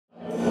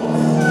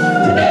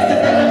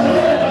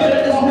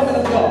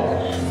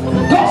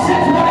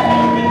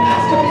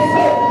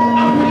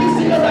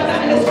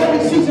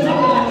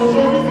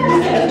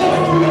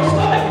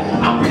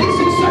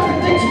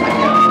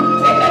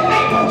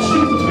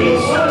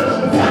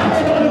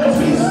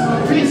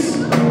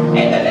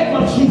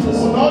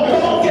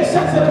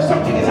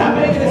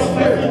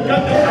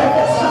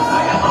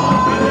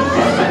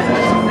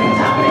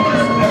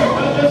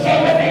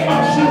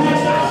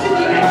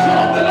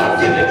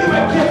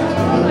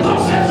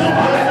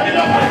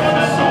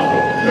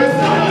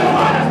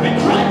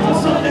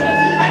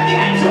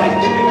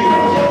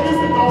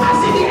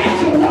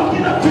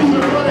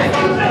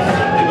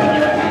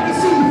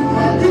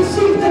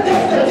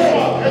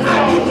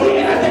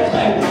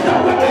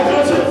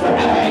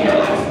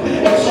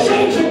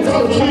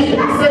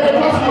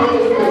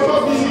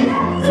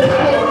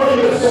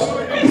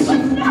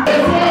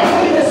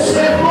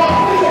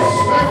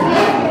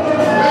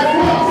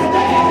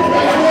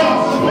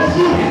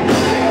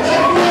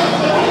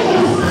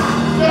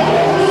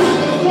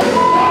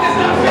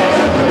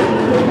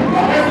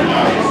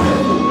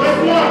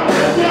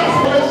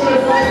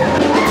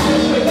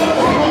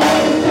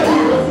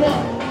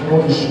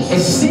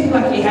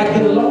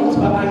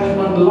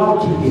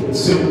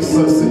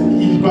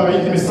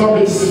il me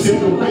semble que c'est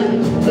développé.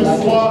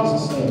 Reçois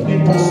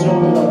une portion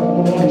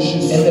au nom de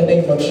Jésus. In the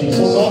name of Jesus.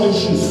 Au nom de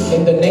Jésus.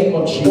 In the name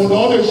of Jesus. Au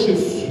nom de Jésus.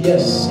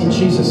 Yes, in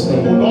Jesus'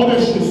 name. Au nom de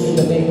Jésus. In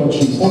the name of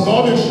Jesus. Au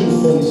nom de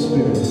Jésus. Holy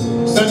Spirit.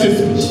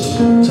 Saint-Esprit.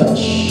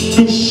 Touch.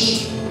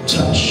 Touche.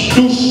 Touch.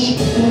 Touche.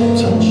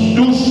 Touch.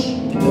 Touche.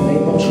 In the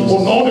name of Jesus.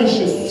 Au nom de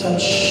Jésus.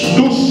 Touch.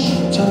 Touche.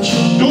 Touch.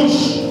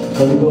 Touche.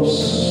 Holy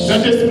Ghost.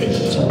 Saint-Esprit.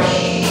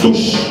 Touch.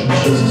 Touche.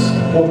 Jesus.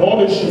 Au nom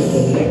de In Jésus.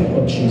 the name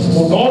of Jesus.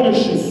 Au nom de In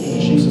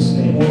Jésus. Jesus'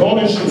 name. Au nom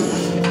de Jésus.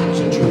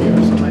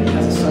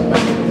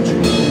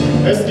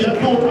 Est-ce qu'il y a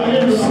d'autres?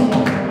 Alléluia.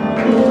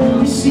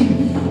 Receive.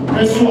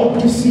 Reçois.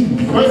 Receive.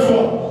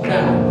 Reçois.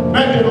 Now.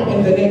 Maintenant.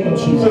 In the name of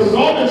Jesus. Au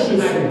nom de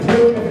Jésus. I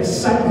break every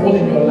cycle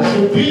in your life.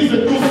 Je brise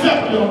tout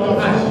cercle dans ta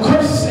vie. I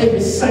curse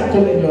every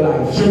cycle in your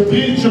life.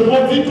 Je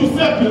maudis tout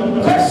cercle dans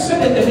ta vie. Curse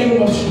it in the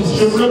name of Jesus.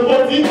 Je le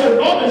maudis au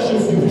nom de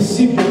Jésus. You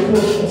receive your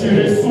portion. Tu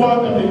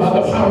reçois ta vie By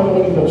the power of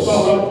the Holy Ghost.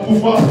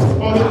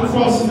 par le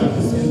pouvoir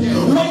Saint-Esprit.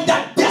 When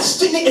that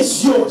destiny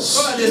is yours,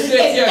 it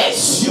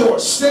is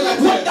yours.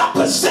 When that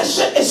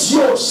possession is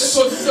yours,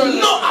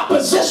 no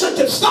opposition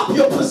can stop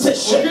your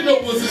possession.